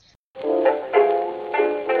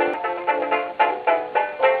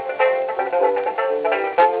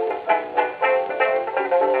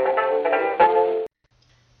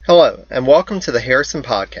Hello, and welcome to the Harrison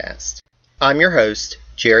Podcast. I'm your host,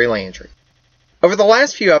 Jerry Landry. Over the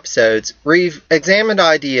last few episodes, we've examined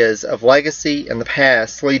ideas of legacy in the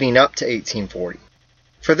past leading up to 1840.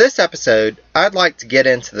 For this episode, I'd like to get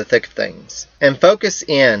into the thick of things and focus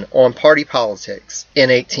in on party politics in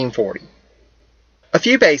 1840. A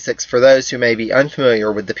few basics for those who may be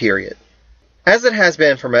unfamiliar with the period. As it has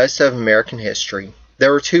been for most of American history,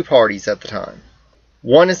 there were two parties at the time.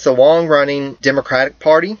 One is the long-running Democratic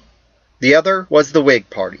Party. The other was the Whig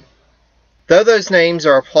Party. Though those names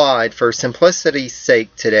are applied for simplicity's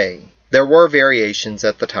sake today, there were variations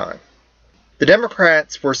at the time. The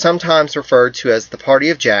Democrats were sometimes referred to as the Party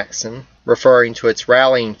of Jackson, referring to its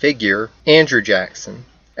rallying figure, Andrew Jackson,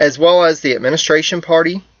 as well as the Administration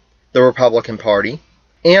Party, the Republican Party,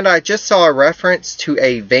 and I just saw a reference to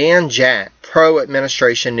a Van Jack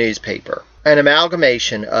pro-administration newspaper, an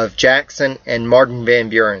amalgamation of Jackson and Martin Van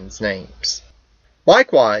Buren's names.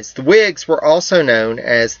 Likewise, the Whigs were also known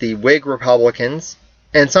as the Whig Republicans,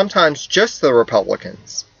 and sometimes just the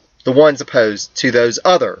Republicans, the ones opposed to those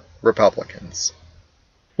other Republicans.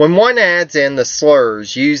 When one adds in the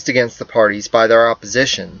slurs used against the parties by their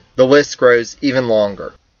opposition, the list grows even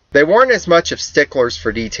longer. They weren't as much of sticklers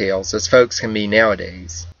for details as folks can be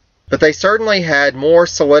nowadays, but they certainly had more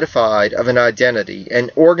solidified of an identity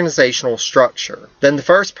and organizational structure than the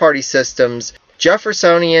first party system's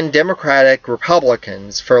Jeffersonian Democratic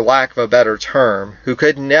Republicans, for lack of a better term, who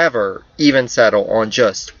could never even settle on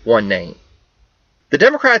just one name. The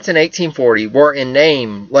Democrats in 1840 were in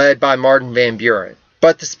name led by Martin Van Buren,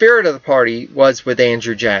 but the spirit of the party was with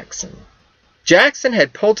Andrew Jackson. Jackson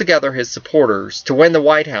had pulled together his supporters to win the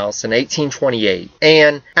White House in 1828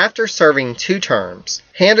 and, after serving 2 terms,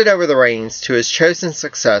 handed over the reins to his chosen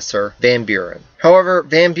successor, Van Buren. However,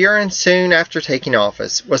 Van Buren, soon after taking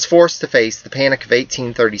office, was forced to face the Panic of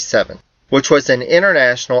 1837, which was an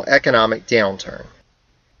international economic downturn.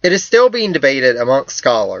 It is still being debated amongst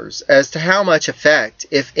scholars as to how much effect,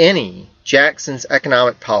 if any, Jackson's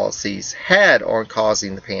economic policies had on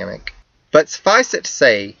causing the panic. But suffice it to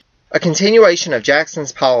say, a continuation of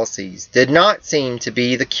Jackson's policies did not seem to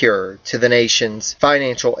be the cure to the nation's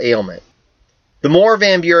financial ailment. The more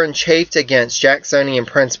Van Buren chafed against Jacksonian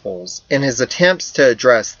principles in his attempts to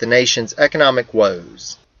address the nation's economic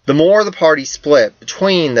woes, the more the party split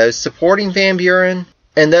between those supporting Van Buren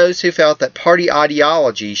and those who felt that party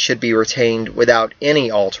ideology should be retained without any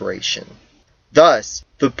alteration. Thus,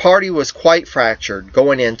 the party was quite fractured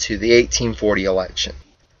going into the 1840 election.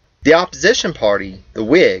 The opposition party, the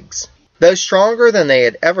Whigs, though stronger than they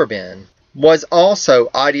had ever been, was also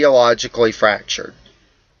ideologically fractured.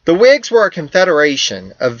 The Whigs were a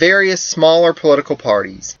confederation of various smaller political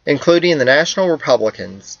parties, including the National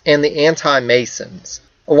Republicans and the Anti-Masons,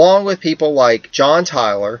 along with people like John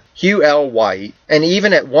Tyler, Hugh L. White, and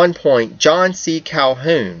even at one point John C.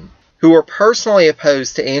 Calhoun, who were personally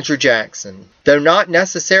opposed to Andrew Jackson, though not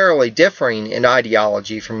necessarily differing in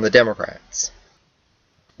ideology from the Democrats.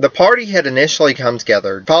 The party had initially come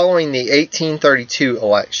together following the 1832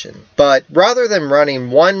 election, but rather than running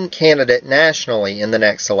one candidate nationally in the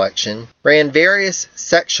next election, ran various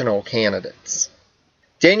sectional candidates.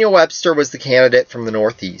 Daniel Webster was the candidate from the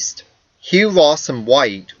Northeast, Hugh Lawson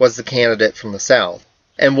White was the candidate from the South,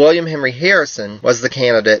 and William Henry Harrison was the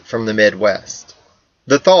candidate from the Midwest.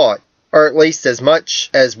 The thought, or at least as much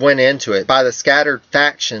as went into it by the scattered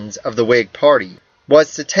factions of the Whig Party,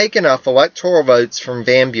 was to take enough electoral votes from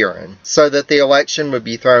Van Buren so that the election would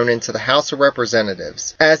be thrown into the House of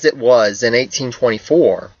Representatives, as it was in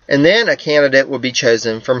 1824, and then a candidate would be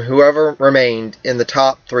chosen from whoever remained in the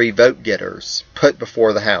top 3 vote-getters put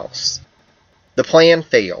before the House. The plan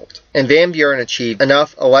failed, and Van Buren achieved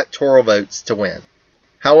enough electoral votes to win.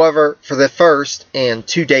 However, for the first, and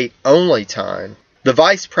to date only time, the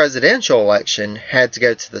vice presidential election had to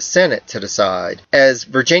go to the Senate to decide, as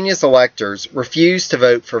Virginia's electors refused to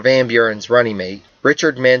vote for Van Buren's running mate,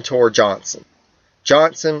 Richard Mentor Johnson.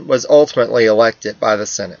 Johnson was ultimately elected by the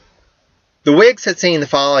Senate. The Whigs had seen the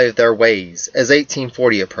folly of their ways as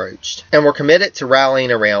 1840 approached, and were committed to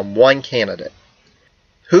rallying around one candidate.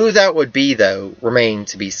 Who that would be, though, remained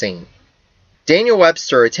to be seen. Daniel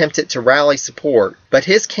Webster attempted to rally support, but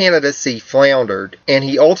his candidacy floundered, and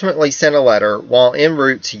he ultimately sent a letter while en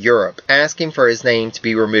route to Europe asking for his name to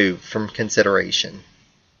be removed from consideration.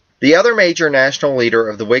 The other major national leader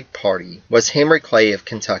of the Whig Party was Henry Clay of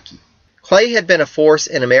Kentucky. Clay had been a force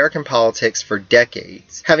in American politics for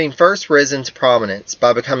decades, having first risen to prominence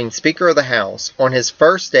by becoming Speaker of the House on his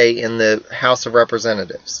first day in the House of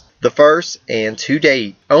Representatives, the first and, to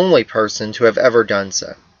date, only person to have ever done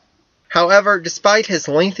so. However, despite his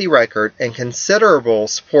lengthy record and considerable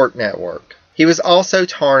support network, he he was also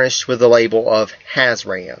tarnished with the label of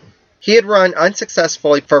Has-Ran. He had run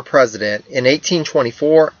unsuccessfully for president in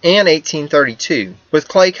 1824 and 1832, with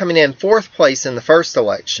Clay coming in fourth place in the first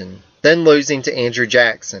election, then losing to Andrew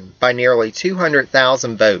Jackson by nearly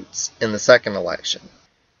 200,000 votes in the second election.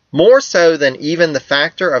 More so than even the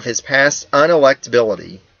factor of his past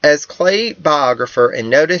unelectability, as Clay biographer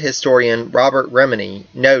and noted historian Robert Remini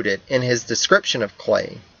noted in his description of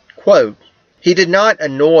Clay, quote, "He did not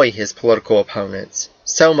annoy his political opponents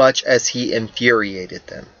so much as he infuriated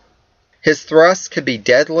them. His thrusts could be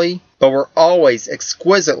deadly, but were always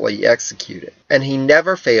exquisitely executed, and he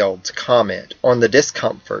never failed to comment on the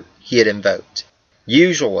discomfort he had invoked,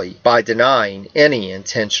 usually by denying any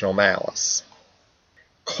intentional malice."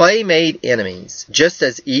 Clay made enemies just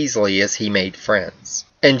as easily as he made friends,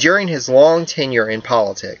 and during his long tenure in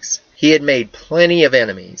politics, he had made plenty of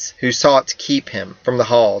enemies who sought to keep him from the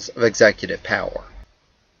halls of executive power.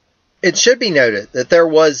 It should be noted that there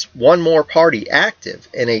was one more party active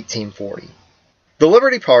in 1840. The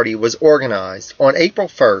Liberty Party was organized on April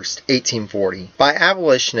 1st, 1840, by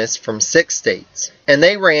abolitionists from 6 states, and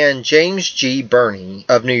they ran James G. Birney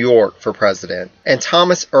of New York for president and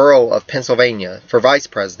Thomas Earl of Pennsylvania for vice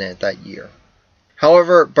president that year.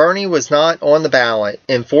 However, Birney was not on the ballot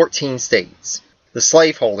in 14 states, the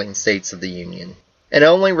slaveholding states of the Union, and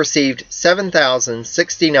only received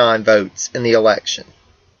 7,069 votes in the election.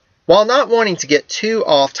 While not wanting to get too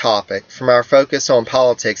off topic from our focus on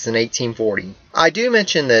politics in 1840, I do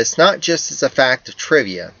mention this not just as a fact of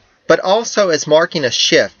trivia, but also as marking a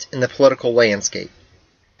shift in the political landscape.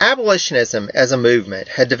 Abolitionism as a movement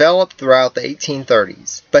had developed throughout the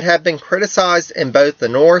 1830s, but had been criticized in both the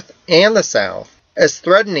North and the South as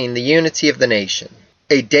threatening the unity of the nation,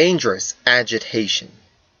 a dangerous agitation.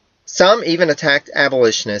 Some even attacked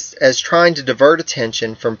abolitionists as trying to divert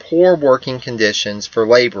attention from poor working conditions for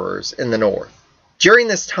laborers in the North. During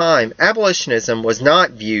this time, abolitionism was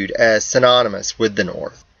not viewed as synonymous with the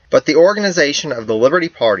North, but the organization of the Liberty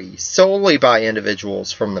Party solely by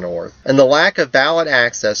individuals from the North, and the lack of ballot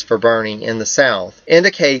access for Birney in the South,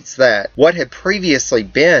 indicates that what had previously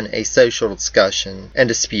been a social discussion and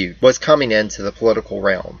dispute was coming into the political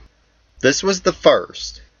realm. This was the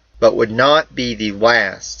first, but would not be the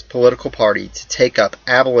last political party to take up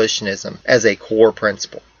abolitionism as a core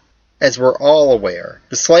principle. As we're all aware,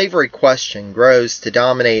 the slavery question grows to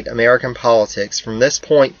dominate American politics from this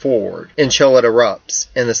point forward until it erupts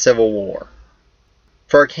in the Civil War.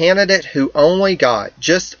 For a candidate who only got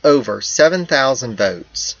just over 7,000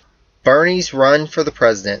 votes, Birney's run for the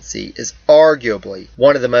presidency is arguably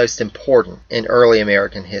one of the most important in early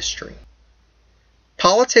American history.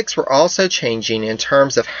 Politics were also changing in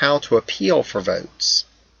terms of how to appeal for votes.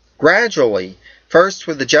 Gradually, first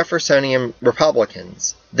with the Jeffersonian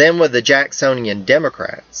Republicans, then with the Jacksonian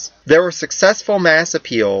Democrats, there were successful mass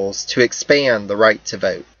appeals to expand the right to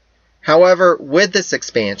vote. However, with this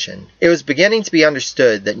expansion, it was beginning to be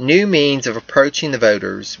understood that new means of approaching the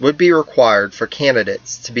voters would be required for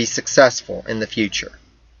candidates to be successful in the future.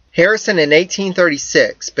 Harrison in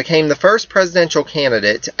 1836 became the first presidential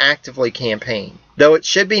candidate to actively campaign, though it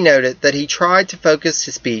should be noted that he tried to focus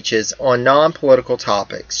his speeches on non-political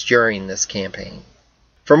topics during this campaign.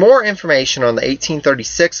 For more information on the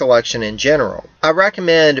 1836 election in general, I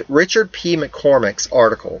recommend Richard P. McCormick's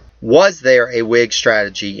article, "Was There a Whig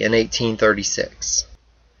Strategy in 1836?"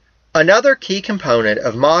 Another key component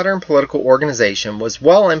of modern political organization was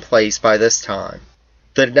well in place by this time,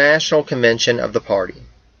 the National Convention of the party.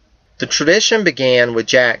 The tradition began with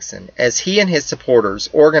Jackson as he and his supporters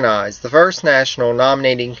organized the first national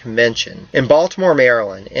nominating convention in Baltimore,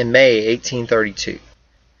 Maryland in May 1832.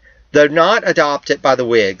 Though not adopted by the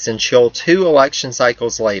Whigs until 2 election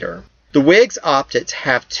cycles later, the Whigs opted to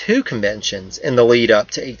have 2 conventions in the lead up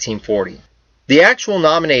to 1840. The actual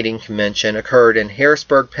nominating convention occurred in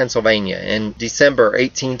Harrisburg, Pennsylvania in December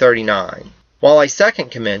 1839, while a second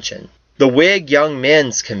convention, the Whig Young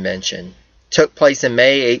Men's Convention, took place in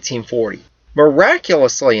May 1840.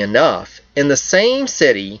 Miraculously enough, in the same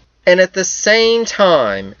city and at the same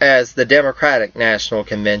time as the Democratic National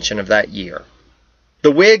Convention of that year.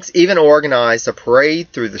 The Whigs even organized a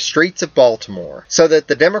parade through the streets of Baltimore so that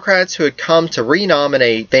the Democrats who had come to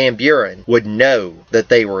renominate Van Buren would know that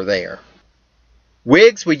they were there.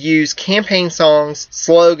 Whigs would use campaign songs,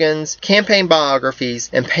 slogans, campaign biographies,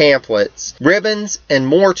 and pamphlets, ribbons, and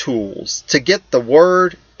more tools to get the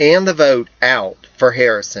word and the vote out for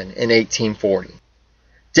Harrison in 1840.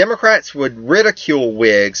 Democrats would ridicule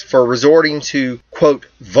Whigs for resorting to, quote,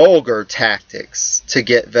 vulgar tactics to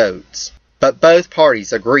get votes, but both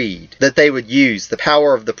parties agreed that they would use the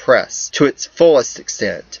power of the press to its fullest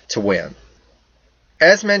extent to win.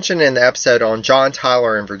 As mentioned in the episode on John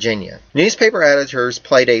Tyler in Virginia, newspaper editors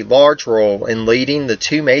played a large role in leading the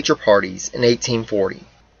two major parties in 1840.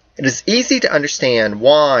 It is easy to understand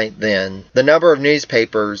why, then, the number of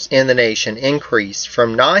newspapers in the nation increased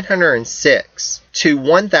from 906 to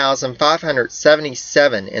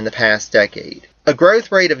 1,577 in the past decade, a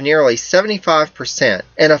growth rate of nearly 75%,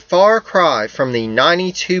 and a far cry from the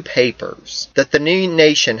 92 papers that the new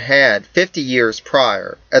nation had 50 years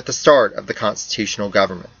prior at the start of the constitutional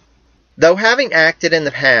government. Though having acted in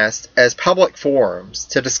the past as public forums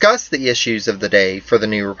to discuss the issues of the day for the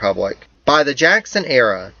new republic, by the Jackson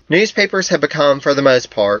era, newspapers had become, for the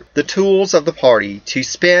most part, the tools of the party to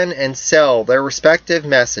spin and sell their respective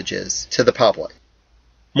messages to the public.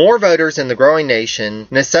 More voters in the growing nation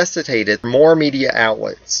necessitated more media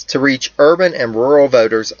outlets to reach urban and rural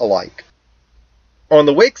voters alike. On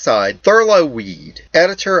the Whig side, Thurlow Weed,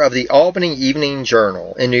 editor of the Albany Evening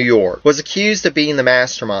Journal in New York, was accused of being the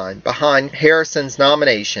mastermind behind Harrison's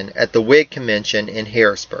nomination at the Whig convention in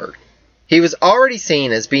Harrisburg. He was already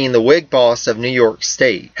seen as being the Whig boss of New York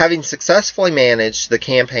State, having successfully managed the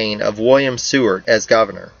campaign of William Seward as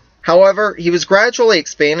governor. However, he was gradually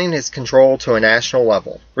expanding his control to a national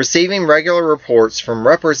level, receiving regular reports from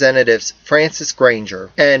Representatives Francis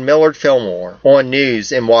Granger and Millard Fillmore on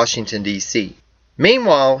news in Washington, D.C.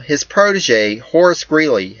 Meanwhile, his protege, Horace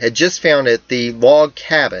Greeley, had just founded the Log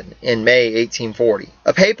Cabin in May 1840,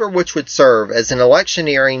 a paper which would serve as an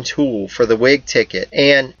electioneering tool for the Whig ticket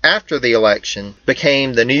and, after the election,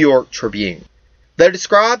 became the New York Tribune. Though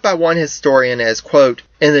described by one historian as, quote,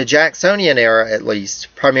 in the Jacksonian era at least,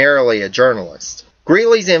 primarily a journalist,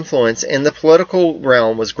 Greeley's influence in the political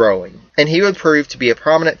realm was growing, and he would prove to be a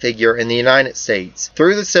prominent figure in the United States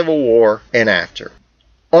through the Civil War and after.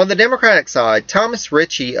 On the Democratic side, Thomas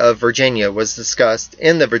Ritchie of Virginia was discussed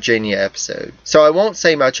in the Virginia episode, so I won't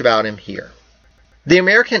say much about him here. The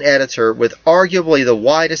American editor with arguably the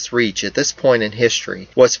widest reach at this point in history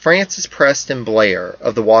was Francis Preston Blair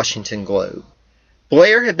of the Washington Globe.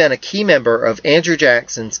 Blair had been a key member of Andrew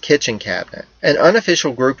Jackson's Kitchen Cabinet, an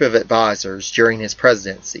unofficial group of advisors during his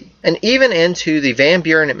presidency, and even into the Van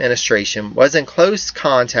Buren administration was in close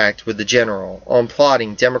contact with the general on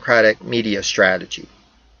plotting Democratic media strategy.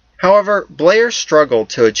 However, Blair struggled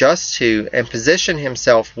to adjust to and position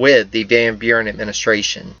himself with the Van Buren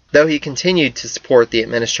administration, though he continued to support the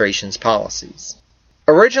administration's policies.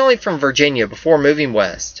 Originally from Virginia before moving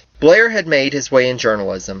west, Blair had made his way in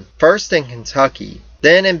journalism, first in Kentucky,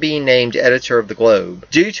 then in being named editor of the Globe,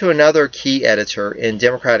 due to another key editor in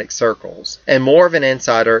Democratic circles, and more of an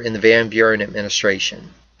insider in the Van Buren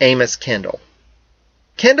administration, Amos Kendall.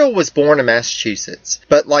 Kendall was born in Massachusetts,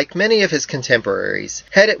 but like many of his contemporaries,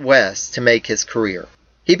 headed west to make his career.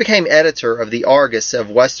 He became editor of the Argus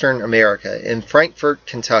of Western America in Frankfort,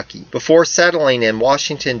 Kentucky, before settling in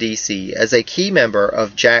Washington, D.C. as a key member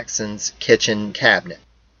of Jackson's Kitchen Cabinet.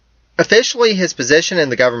 Officially, his position in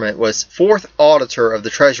the government was fourth auditor of the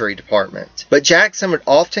Treasury Department, but Jackson would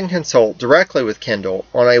often consult directly with Kendall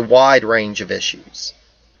on a wide range of issues.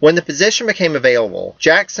 When the position became available,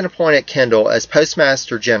 Jackson appointed Kendall as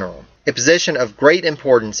Postmaster General, a position of great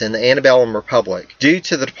importance in the antebellum Republic due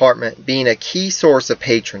to the department being a key source of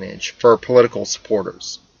patronage for political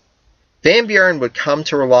supporters. Van Buren would come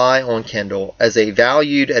to rely on Kendall as a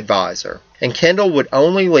valued advisor, and Kendall would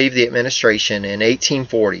only leave the administration in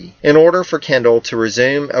 1840 in order for Kendall to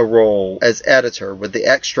resume a role as editor with the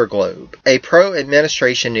Extra Globe, a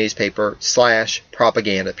pro-administration newspaper /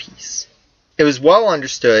 propaganda piece. It was well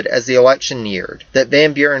understood as the election neared that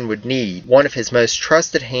Van Buren would need one of his most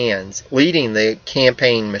trusted hands leading the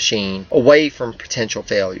campaign machine away from potential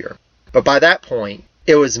failure. But by that point,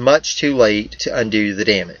 it was much too late to undo the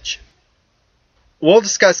damage. We'll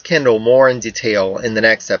discuss Kendall more in detail in the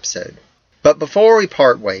next episode. But before we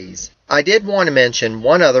part ways, I did want to mention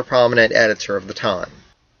one other prominent editor of the time.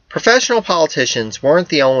 Professional politicians weren't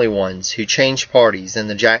the only ones who changed parties in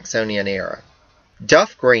the Jacksonian era.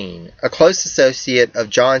 Duff Green, a close associate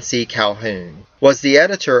of John C. Calhoun, was the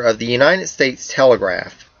editor of the United States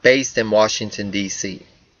Telegraph, based in Washington, D.C.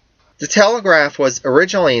 The Telegraph was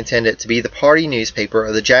originally intended to be the party newspaper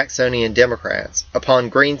of the Jacksonian Democrats upon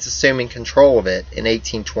Green's assuming control of it in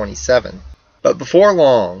 1827. But before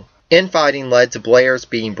long, infighting led to Blair's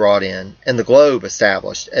being brought in and the Globe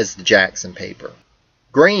established as the Jackson paper.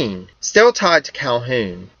 Green, still tied to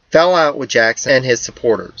Calhoun, fell out with Jackson and his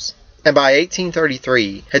supporters, and by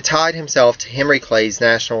 1833 had tied himself to Henry Clay's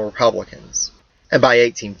National Republicans, and by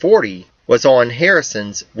 1840 was on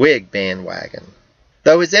Harrison's Whig bandwagon.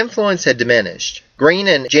 Though his influence had diminished, Greene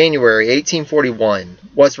in January 1841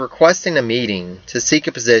 was requesting a meeting to seek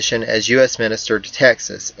a position as U.S. Minister to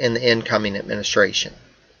Texas in the incoming administration.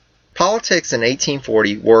 Politics in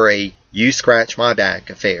 1840 were a you-scratch-my-back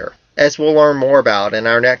affair, as we'll learn more about in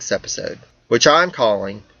our next episode, which I'm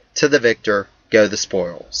calling To the Victor Go the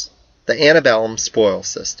Spoils, the antebellum spoils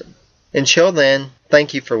system. Until then,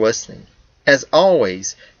 thank you for listening. As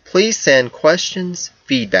always, please send questions,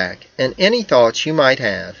 feedback, and any thoughts you might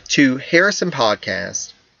have to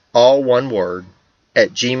harrisonpodcast, all one word,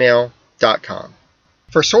 @gmail.com.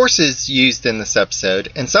 For sources used in this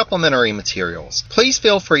episode and supplementary materials, please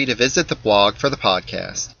feel free to visit the blog for the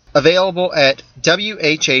podcast, available at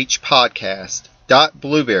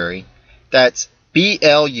whhpodcast.blueberry, that's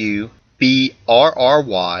BLUBRRY,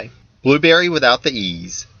 blueberry without the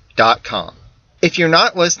E's, .com. If you're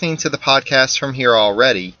not listening to the podcast from here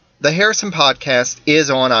already, the Harrison Podcast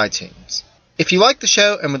is on iTunes. If you like the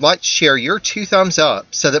show and would like to share your 2 thumbs up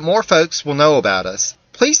so that more folks will know about us,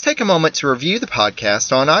 please take a moment to review the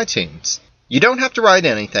podcast on iTunes. You don't have to write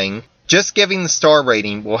anything, just giving the star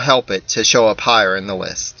rating will help it to show up higher in the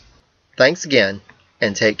list. Thanks again,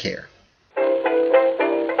 and take care.